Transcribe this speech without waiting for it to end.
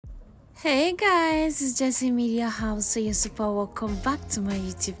Hey guys, it's Jesse Media House, so you're super welcome back to my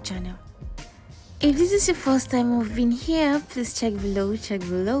YouTube channel. If this is your first time of being here, please check below,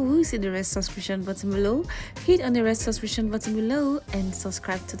 see the red subscription button below, hit on the red subscription button below and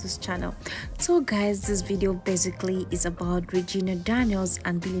subscribe to this channel. So guys, this video basically is about Regina Daniels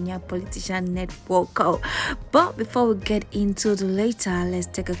and billionaire politician Ned Nwoko. But before we get into the later, let's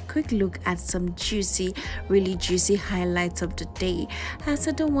take a quick look at some really juicy highlights of the day, as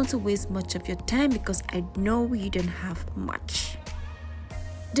I don't want to waste much of your time because I know you don't have much.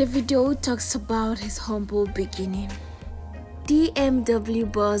 The video talks about his humble beginning.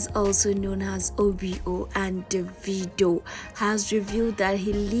 DMW boss, also known as OBO, and Davido has revealed that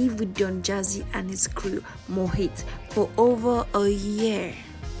he lived with Don Jazzy and his crew Mohit for over a year.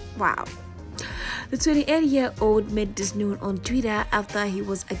 Wow. The 28-year-old made this known on Twitter after he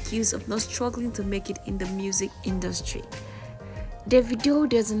was accused of not struggling to make it in the music industry. Davido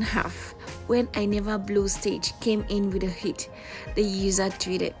doesn't have "When I Never Blow" stage came in with a hit, the user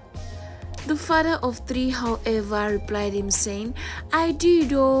tweeted. The father of three, however, replied him saying, "I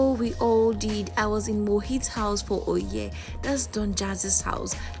did, oh, we all did. I was in Mohit's house for a year. That's Don Jazzy's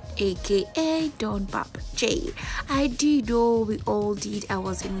house, aka Don Papa J. I did, oh, we all did. I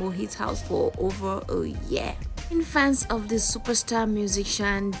was in Mohit's house for over a year." And fans of the superstar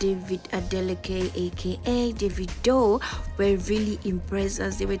musician David Adeleke, aka Davido, were really impressed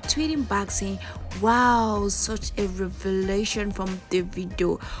as they were tweeting back saying, "Wow, such a revelation from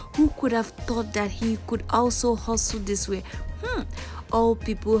Davido. Who could have thought that he could also hustle this way? All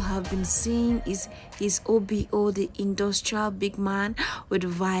people have been seeing is his OBO, the industrial big man with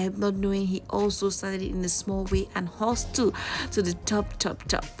vibe, not knowing he also started in a small way and hustled to the top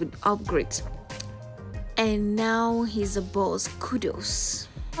with upgrades. And now he's a boss. Kudos."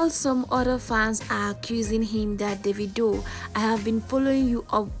 While some other fans are accusing him that, "Davido, I have been following you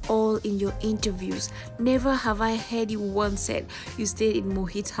up all in your interviews. Never have I heard you once said you stayed in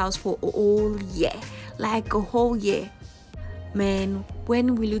Mohit's house for a whole year. Like a whole year. Man,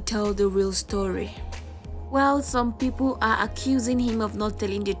 when will you tell the real story?" While some people are accusing him of not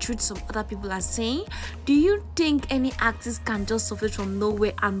telling the truth, some other people are saying, "Do you think any artist can just surface from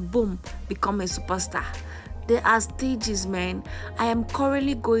nowhere and boom, become a superstar? There are stages, man. I am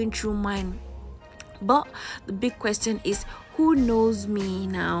currently going through mine. But the big question is, who knows me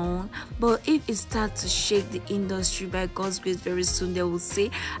now? But if it starts to shake the industry, by God's grace, very soon they will say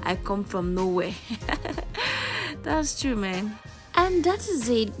I come from nowhere." That's true, man. And that is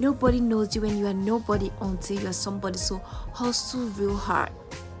it. Nobody knows you when you are nobody until you are somebody, so hustle real hard.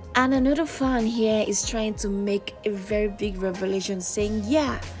 And another fan here is trying to make a very big revelation, saying,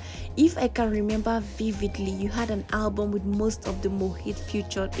 "Yeah, if I can remember vividly, you had an album with most of the Mohit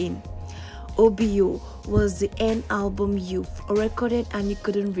featured in. OBO was the end album you recorded and you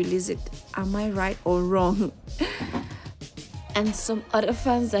couldn't release it. Am I right or wrong?" And some other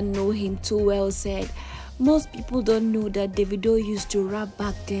fans that know him too well said, "Most people don't know that Davido used to rap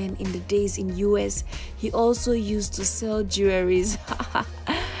back then in the days in US. He also used to sell jewelries."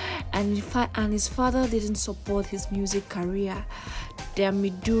 And his father didn't support his music career.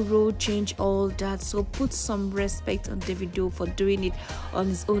 Davido changed all that, so put some respect on Davido for doing it on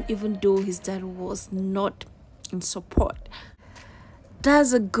his own, even though his dad was not in support.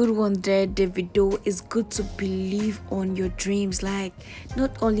 That's a good one there, Davido. It's good to believe on your dreams. Like, not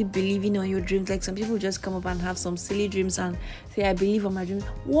only believing on your dreams, like some people just come up and have some silly dreams and say, "I believe on my dreams."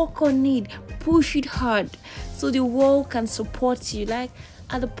 Work on it, push it hard so the world can support you. Like,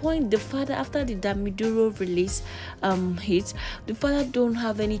 at the point, the father, after the Davido release hit, the father don't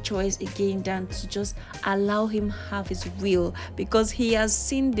have any choice again than to just allow him have his will, because he has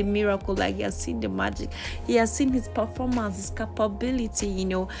seen the miracle, like he has seen the magic, he has seen his performance, his capability.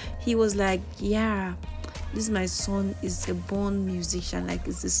 He was like, "Yeah, this my son is a born musician, like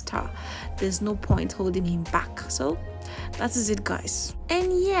he's a star. There's no point holding him back." So that is it, guys.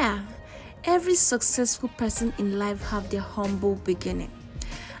 And yeah, every successful person in life have their humble beginning.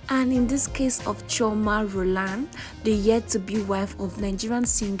 And in this case of Chioma Roland, the yet-to-be wife of Nigerian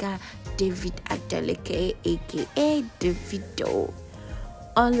singer David Adeleke, aka Davido.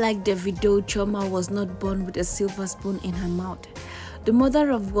 Unlike Davido, Chioma was not born with a silver spoon in her mouth. The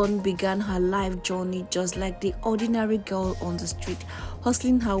mother of one began her life journey just like the ordinary girl on the street,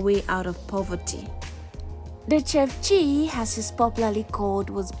 hustling her way out of poverty. The Chef G, as he's popularly called,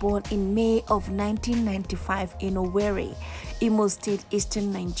 was born in May of 1995 in Owerri, Imo State,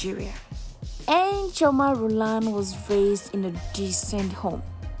 Eastern Nigeria. And Chioma Roland was raised in a decent home.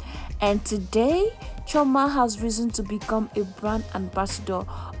 And today, Choma has risen to become a brand ambassador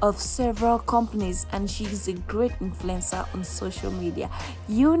of several companies, and she is a great influencer on social media.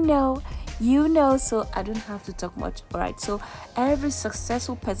 You know, so I don't have to talk much. Alright, so every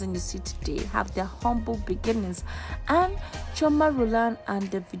successful person you see today have their humble beginnings, and Choma, Roland, and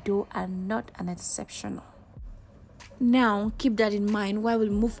Davido are not an exception. Now, keep that in mind while we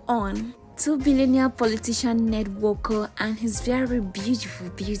move on to billionaire politician Ned Nwoko and his very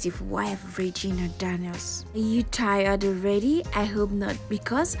beautiful wife Regina Daniels. Are you tired already? I hope not,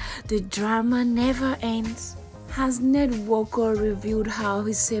 because the drama never ends. Has Ned Nwoko revealed how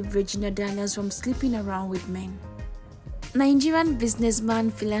he saved Regina Daniels from sleeping around with men? Nigerian businessman,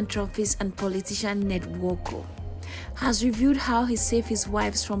 philanthropist, and politician Ned Nwoko has revealed how he saved his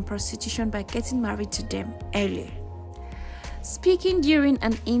wives from prostitution by getting married to them early. Speaking during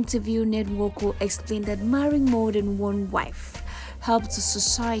an interview, Ned Nwoko explained that marrying more than one wife helps the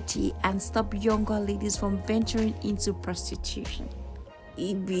society and stop younger ladies from venturing into prostitution.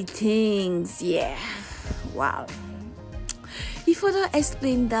 It be things, yeah. Wow. He further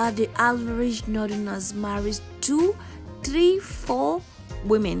explained that the average Northerners marries 2, 3, 4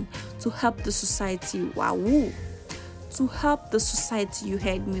 women to help the society. Wow. To help the society, you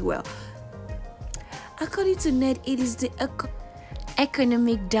heard me well. According to Ned, it is the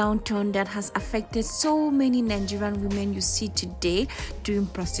economic downturn that has affected so many Nigerian women you see today doing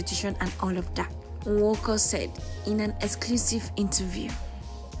prostitution and all of that, Nwoko said in an exclusive interview.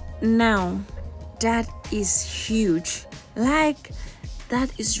 Now, that is huge. Like,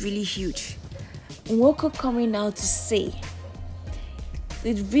 that is really huge. Nwoko coming out to say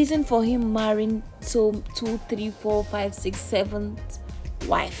the reason for him marrying 2, 3, 4, 5, 6, 7th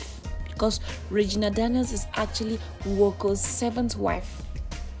wife, because Regina Daniels is actually Nwoko's 7th wife.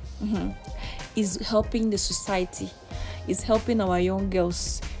 Is helping the society, is helping our young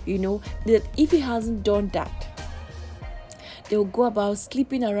girls. You know that if he hasn't done that, they'll go about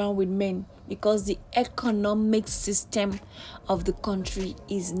sleeping around with men, because the economic system of the country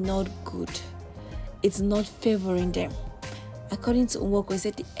is not good. It's not favoring them. According to Nwoko, he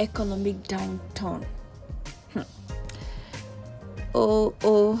said the economic downturn.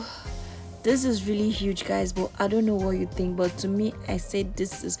 This is really huge, guys, but I don't know what you think, but to me, I said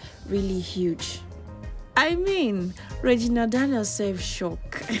this is really huge. I mean, Regina Daniels said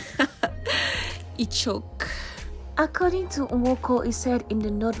shock. He choke. According to Nwoko, he said in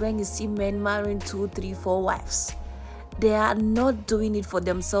the North, when you see men marrying 2, 3, 4 wives, they are not doing it for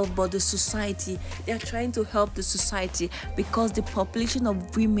themselves but the society. They are trying to help the society, because the population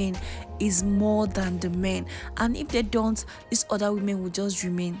of women is more than the men, and if they don't, these other women will just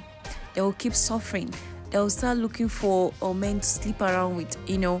remain. They will keep suffering. They will start looking for men to sleep around with,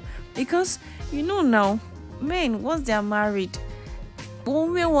 because now men, once they are married,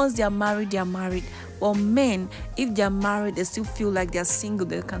 women, once they are married, But men, if they are married, they still feel like they are single.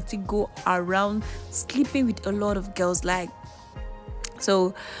 They can still go around sleeping with a lot of girls.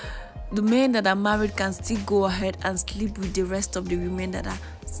 So the men that are married can still go ahead and sleep with the rest of the women that are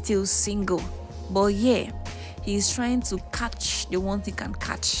still single. But yeah, he is trying to catch the ones he can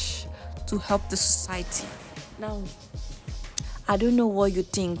catch to help the society. Now, I don't know what you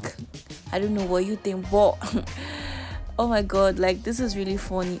think. But oh my god, this is really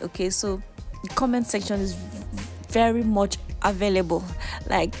funny. Okay, so the comment section is very much available.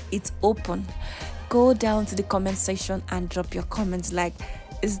 It's open. Go down to the comment section and drop your comments.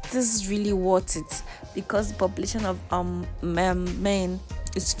 Is this really worth it? Because the population of men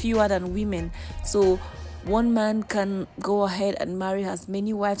is fewer than women, so one man can go ahead and marry as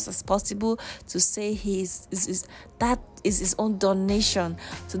many wives as possible to say that is his own donation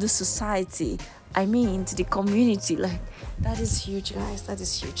to the society. I mean, to the community. That is huge, guys. That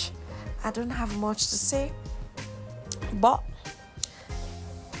is huge. I don't have much to say, but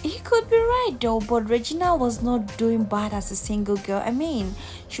he could be right though. But Regina was not doing bad as a single girl. I mean,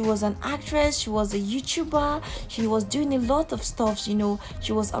 she was an actress, she was a YouTuber, she was doing a lot of stuff. She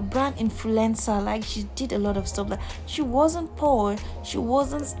was a brand influencer. She did a lot of stuff. She wasn't poor, she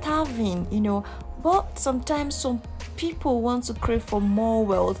wasn't starving. But sometimes some people want to crave for more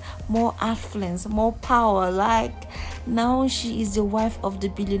wealth, more affluence, more power. Now she is the wife of the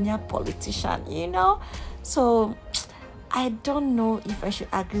billionaire politician. So I don't know if I should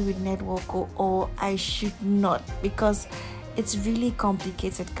agree with Ned Nwoko or I should not, because it's really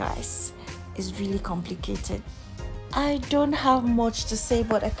complicated, guys. It's really complicated. I don't have much to say,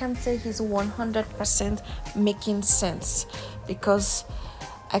 but I can't say he's 100% making sense, because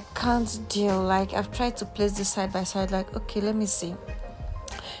I can't deal. I've tried to place this side by side. Okay, let me see.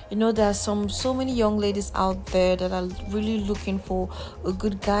 You know, there are so many young ladies out there that are really looking for a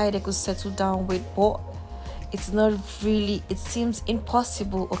good guy they could settle down with, but it's not really, it seems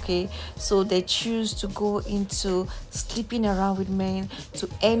impossible. Okay, so they choose to go into sleeping around with men to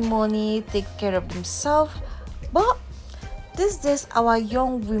earn money, take care of themselves. But these days our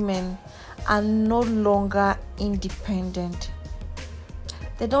young women are no longer independent.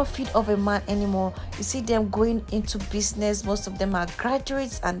 They don't feed off a man anymore. You see them going into business. Most of them are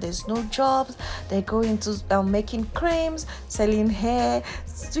graduates and there's no jobs. They go into making creams, selling hair,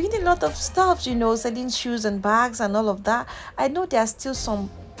 doing a lot of stuff, you know, selling shoes and bags and all of that. I know there are still some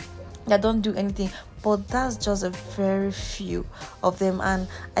that don't do anything, but that's just a very few of them. And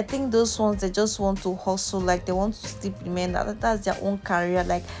I think those ones, they just want to hustle, like they want to sleep with men. That's their own career,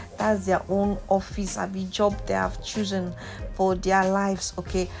 like that's their own office, a job they have chosen for their lives.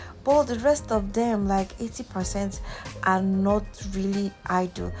 Okay, but the rest of them, like 80%, are not really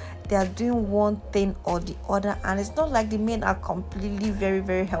idle. They are doing one thing or the other, and it's not like the men are completely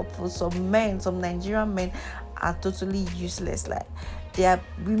very helpful. Some Nigerian men are totally useless. Like their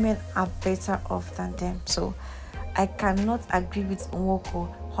women are better off than them. So I cannot agree with Nwoko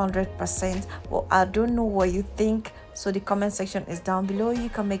 100%, but I don't know what you think. So the comment section is down below. You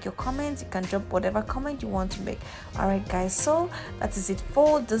can make your comments, you can drop whatever comment you want to make. All right guys, so that is it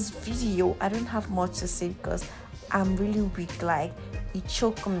for this video. I don't have much to say because I'm really weak, like it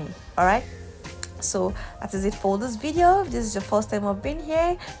choked me. All right, so that is it for this video. If this is your first time of being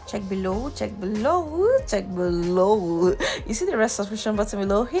here, check below. You see the red subscription button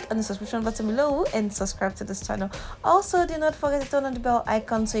below. Hit on the subscription button below and subscribe to this channel. Also, do not forget to turn on the bell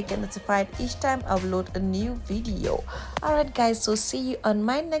icon so you get notified each time I upload a new video. All right guys, so see you on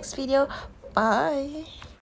my next video. Bye.